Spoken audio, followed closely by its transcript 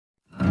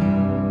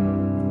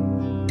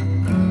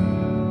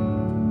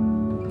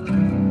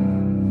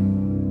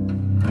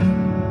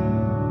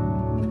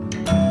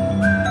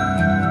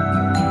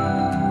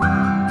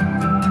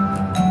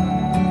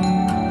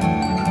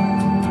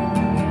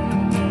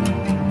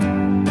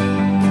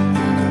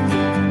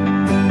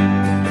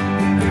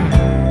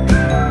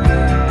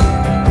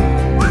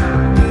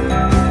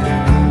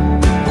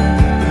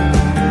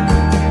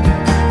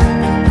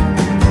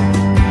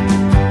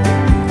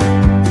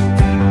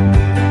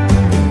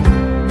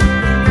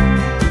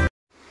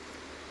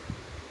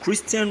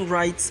Christian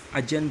rights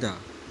agenda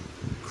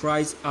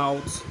cries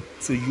out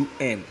to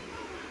UN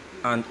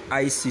and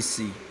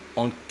ICC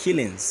on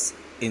killings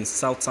in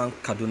southern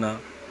Kaduna,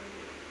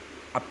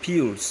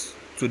 appeals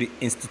to the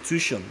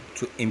institution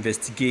to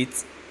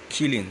investigate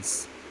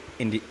killings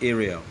in the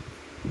area.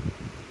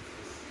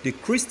 The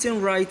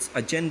Christian rights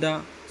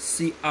agenda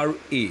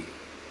 (CRA)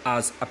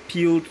 has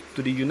appealed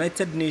to the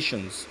United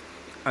Nations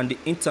and the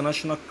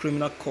International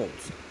Criminal Court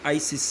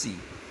 (ICC)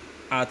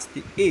 at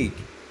The Hague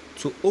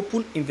to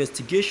open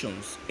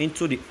investigations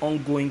into the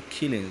ongoing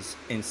killings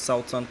in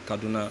southern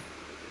Kaduna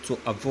to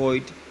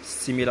avoid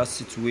similar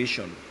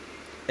situation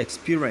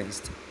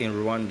experienced in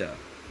Rwanda.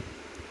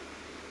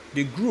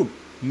 The group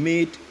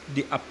made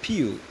the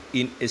appeal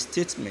in a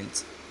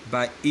statement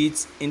by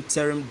its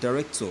interim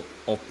director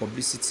of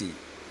publicity,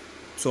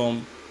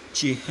 Tom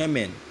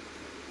Chihemen,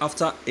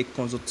 after a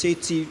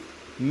consultative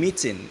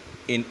meeting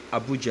in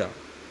Abuja,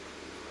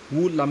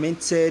 who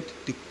lamented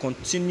the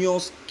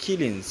continuous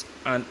killings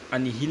and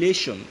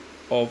annihilation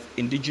of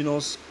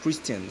indigenous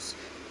Christians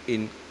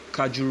in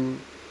Kajuru,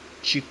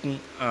 Chikun,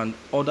 and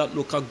other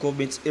local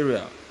government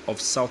areas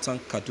of southern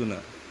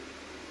Kaduna.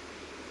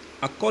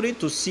 According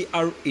to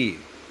CRA,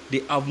 they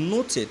have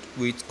noted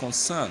with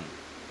concern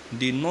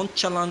the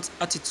nonchalant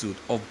attitude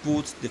of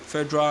both the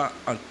federal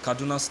and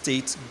Kaduna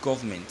state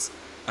governments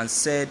and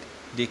said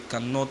they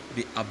cannot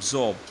be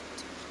absolved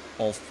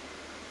of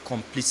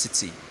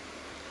complicity.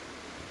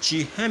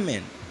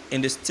 Chihemen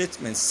in the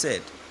statement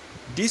said,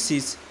 "This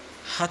is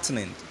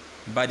heartened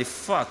by the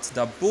fact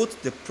that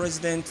both the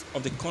president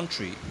of the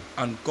country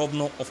and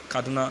governor of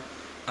Kaduna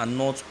are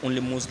not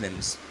only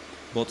Muslims,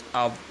 but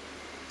have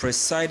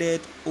presided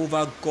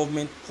over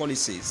government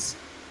policies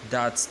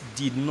that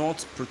did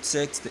not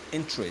protect the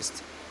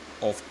interests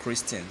of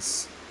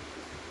Christians.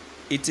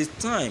 It is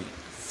time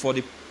for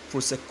the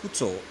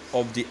prosecutor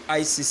of the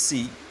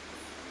ICC,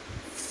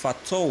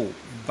 Fatou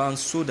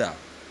Bensouda,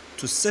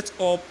 to set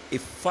up a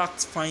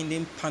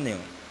fact-finding panel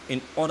in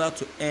order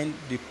to end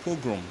the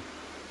pogrom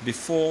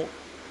before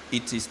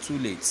it is too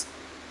late.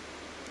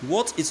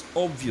 What is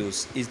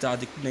obvious is that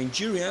the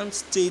Nigerian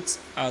state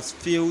has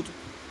failed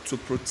to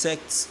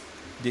protect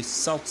the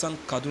southern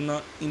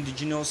Kaduna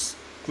indigenous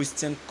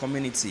Christian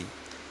community,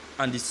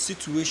 and the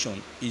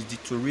situation is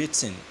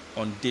deteriorating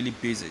on a daily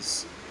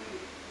basis.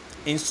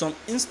 In some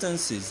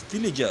instances,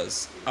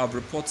 villagers have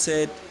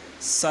reported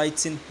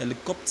sighting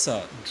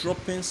helicopters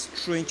dropping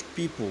strange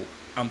people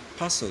and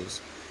parcels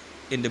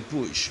in the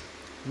bush,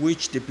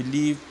 which they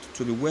believed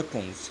to be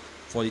weapons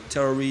for the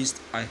terrorists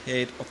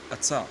ahead of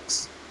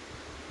attacks.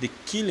 The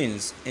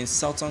killings in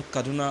southern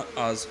Kaduna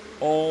has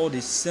all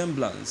the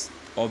semblance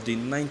of the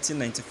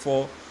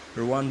 1994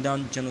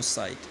 Rwandan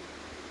genocide.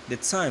 The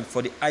time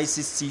for the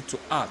ICC to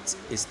act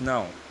is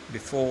now,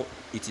 before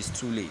it is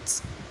too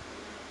late,"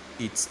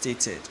 it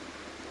stated.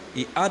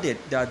 He added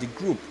that the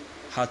group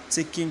had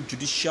taken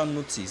judicial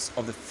notice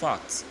of the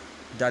fact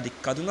that the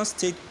Kaduna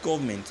state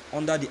government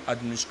under the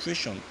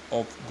administration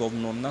of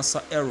Governor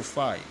Nasser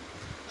El-Rufai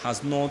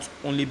has not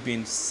only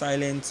been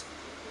silent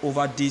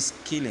over these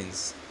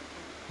killings,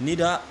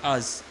 neither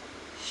has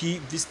he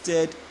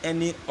visited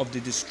any of the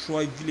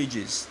destroyed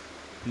villages,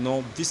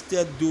 nor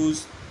visited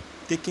those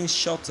taking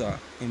shelter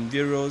in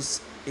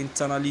various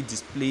internally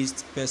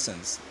displaced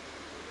persons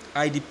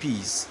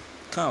 (IDPs)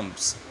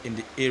 camps in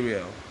the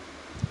area.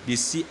 The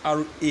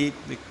CRA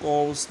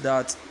recalls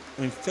that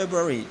in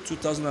February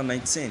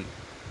 2019,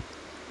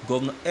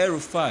 Governor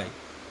El-Rufai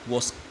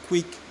was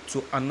quick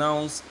to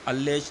announce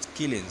alleged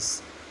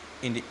killings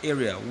in the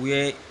area,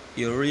 where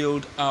he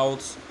railed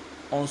out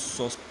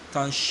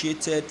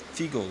unsubstantiated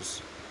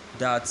figures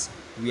that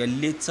were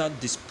later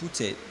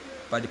disputed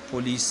by the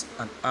police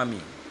and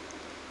army.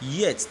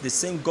 Yet the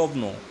same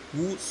governor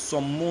who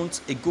some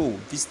months ago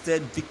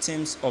visited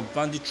victims of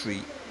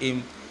banditry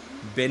in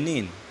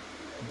Benin,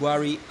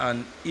 Gwari,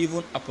 and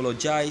even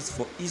apologized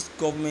for his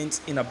government's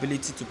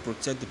inability to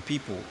protect the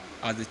people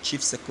as the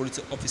chief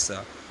security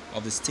officer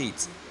of the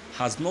state,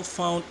 has not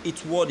found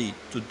it worthy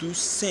to do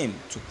same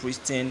to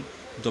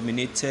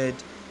Christian-dominated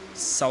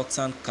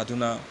southern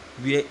Kaduna,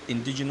 where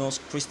indigenous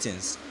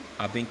Christians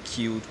are being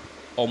killed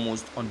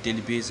almost on a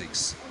daily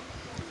basis.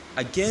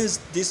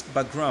 Against this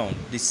background,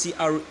 the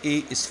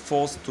CRA is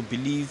forced to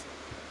believe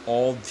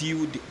or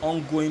view the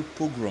ongoing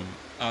pogrom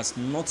as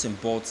nothing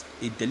but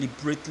a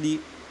deliberately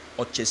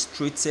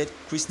orchestrated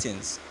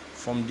Christians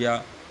from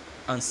their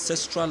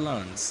ancestral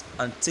lands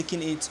and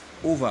taking it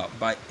over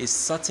by a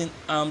certain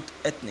armed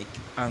ethnic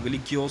and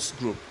religious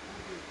group.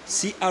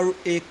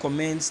 CRA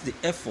commends the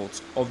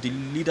efforts of the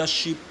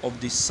leadership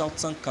of the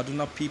Southern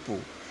Kaduna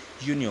People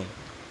Union,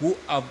 who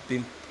have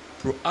been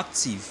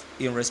proactive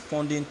in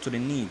responding to the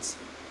needs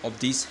of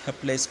these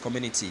helpless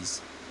communities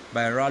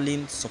by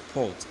rallying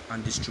support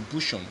and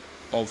distribution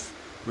of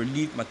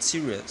relief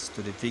materials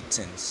to the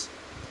victims.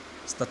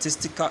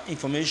 Statistical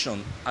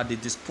information at the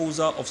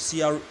disposal of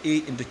CRA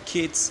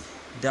indicates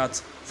that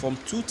from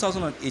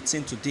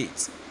 2018 to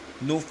date,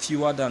 no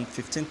fewer than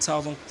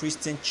 15,000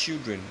 Christian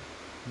children,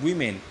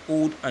 women,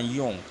 old and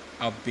young,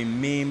 have been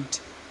maimed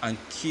and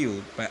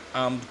killed by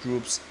armed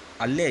groups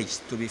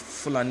alleged to be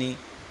Fulani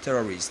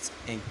terrorists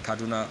in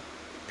Kaduna,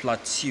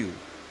 Plateau,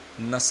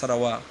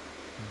 Nasarawa,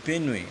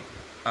 Benue,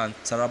 and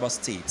Taraba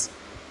states,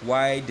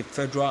 while the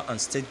federal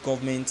and state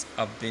governments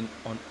have been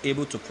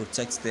unable to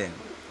protect them.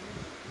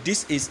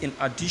 This is in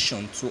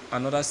addition to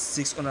another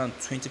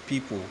 620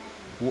 people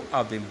who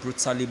have been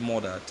brutally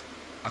murdered,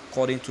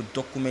 according to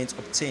documents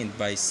obtained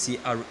by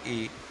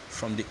CRA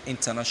from the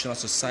International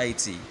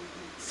Society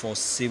for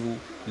Civil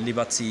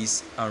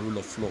Liberties and Rule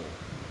of Law.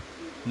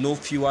 No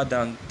fewer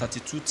than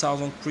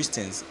 32,000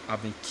 Christians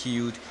have been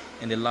killed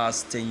in the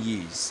last 10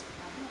 years.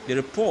 The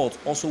report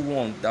also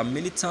warned that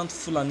militant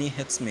Fulani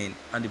herdsmen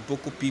and the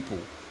Boko people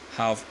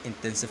have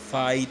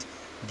intensified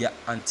their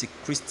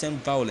anti-Christian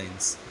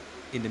violence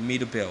in the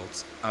Middle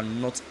Belt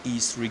and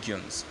Northeast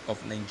regions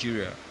of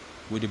Nigeria,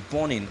 with the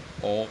burning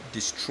or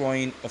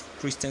destroying of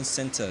Christian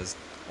centers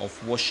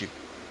of worship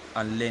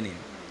and learning.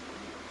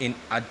 In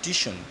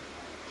addition,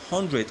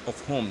 hundreds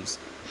of homes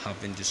have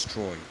been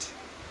destroyed.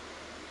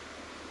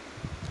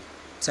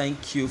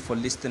 Thank you for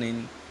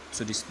listening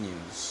to this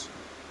news.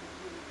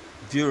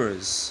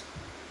 Viewers,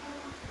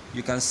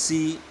 you can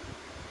see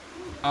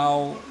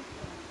how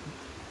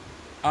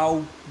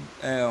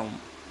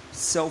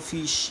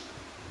selfish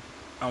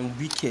and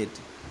wicked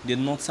the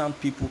northern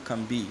people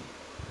can be.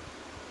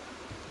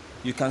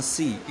 You can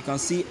see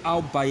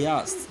how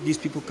biased these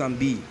people can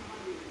be.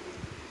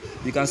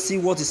 You can see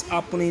what is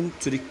happening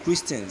to the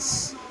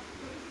Christians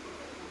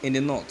in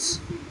the north.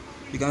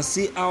 You can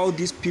see how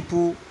these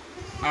people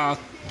are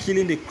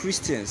killing the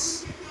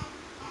Christians,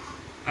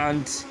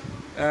 and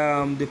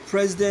the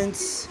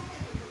president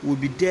will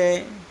be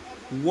there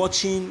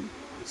watching,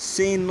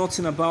 saying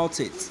nothing about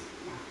it.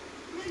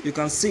 You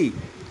can see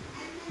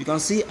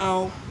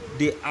how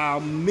they are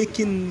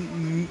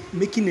making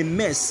a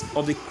mess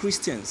of the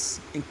Christians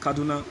in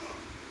Kaduna.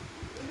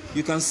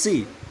 You can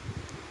see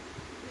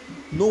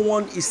no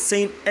one is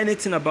saying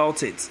anything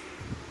about it.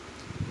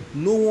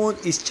 No one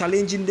is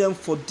challenging them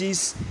for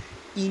this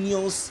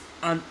heinous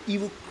and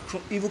evil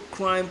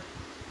crime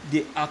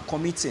they are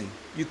committing.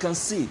 You can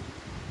see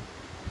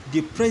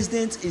the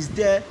president is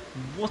there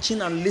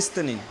watching and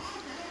listening.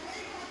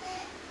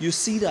 You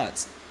see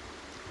that.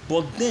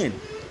 But then,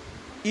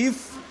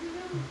 if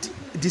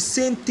the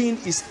same thing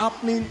is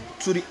happening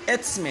to the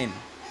herdsmen,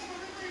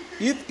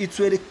 if it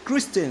were the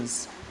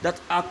Christians that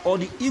are, or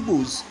the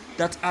Igbos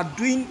that are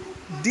doing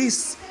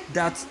this,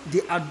 that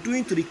they are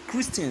doing to the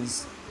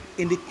Christians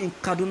in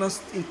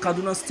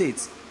Kaduna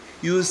State,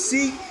 you will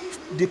see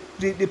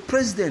the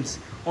president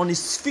on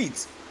his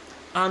feet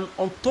and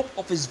on top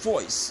of his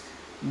voice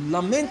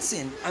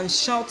lamenting and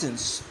shouting,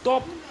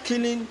 "Stop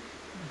killing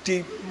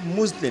the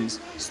Muslims,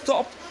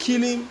 stop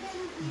killing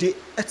the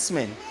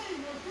herdsmen."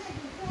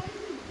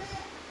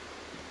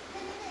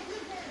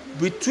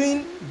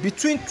 Between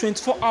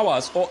 24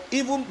 hours or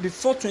even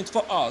before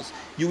 24 hours,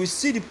 you will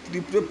see the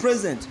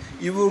president.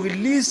 He will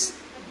release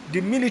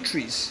the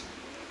militaries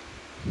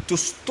to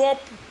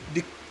stop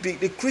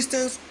the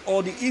Christians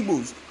or the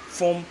Igbos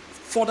from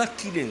further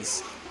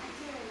killings.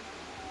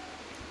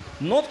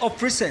 Not of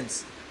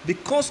recent,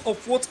 because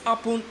of what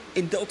happened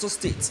in Delta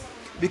State,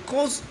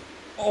 because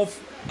the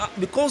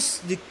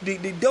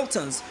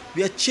Deltans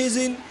were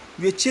chasing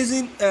the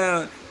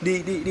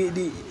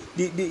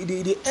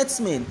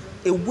herdsmen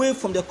away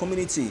from their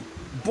community,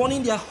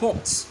 burning their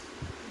huts.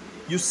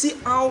 You see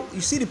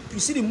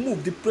the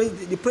move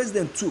the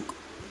president took.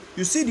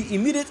 You see the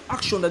immediate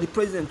action that the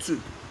president took,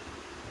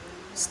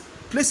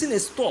 placing a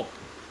stop,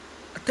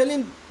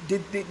 telling the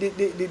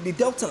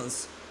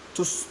Deltans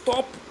to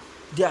stop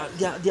their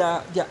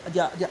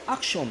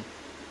action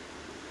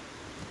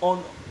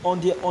on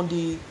the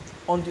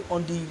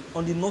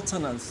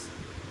northerners,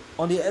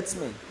 on the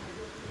herdsmen.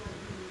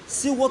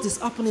 See what is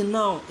happening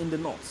now in the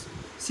north.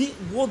 See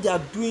what they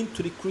are doing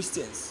to the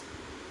Christians.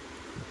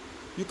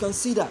 You can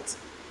see that.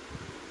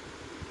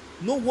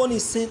 No one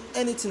is saying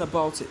anything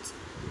about it.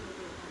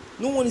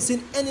 No one is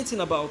saying anything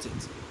about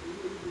it.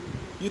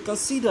 You can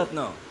see that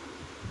now.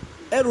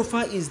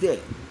 El-Rufai is there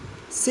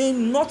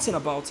saying nothing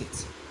about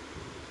it.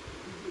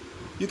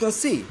 You can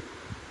see.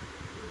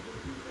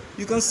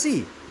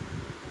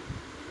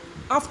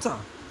 After,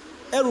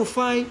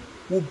 El-Rufai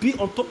will be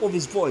on top of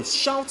his voice,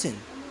 shouting,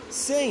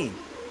 saying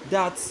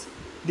that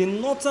the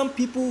northern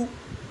people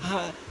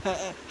are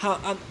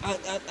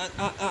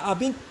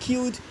being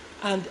killed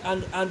and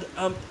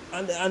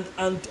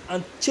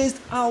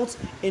chased out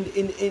in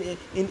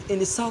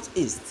the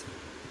southeast.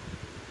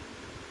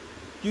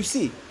 You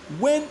see,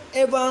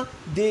 whenever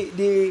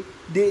they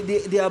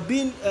are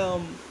being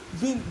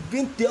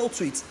dealt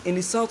with in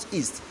the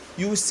southeast,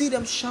 you will see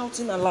them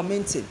shouting and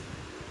lamenting.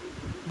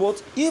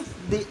 But if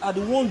they are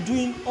the one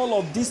doing all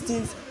of these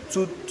things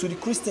to the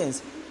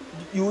Christians,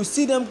 you will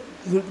see them,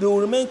 they will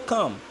remain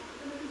calm.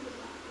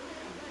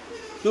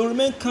 They will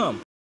remain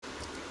calm.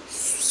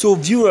 So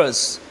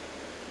viewers,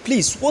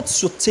 please,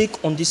 what's your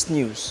take on this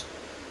news?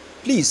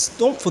 Please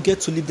don't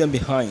forget to leave them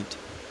behind.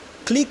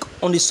 Click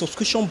on the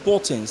subscription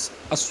buttons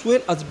as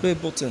well as the bell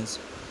buttons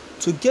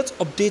to get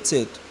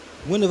updated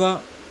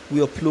whenever we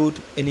upload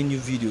any new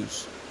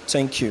videos.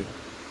 Thank you.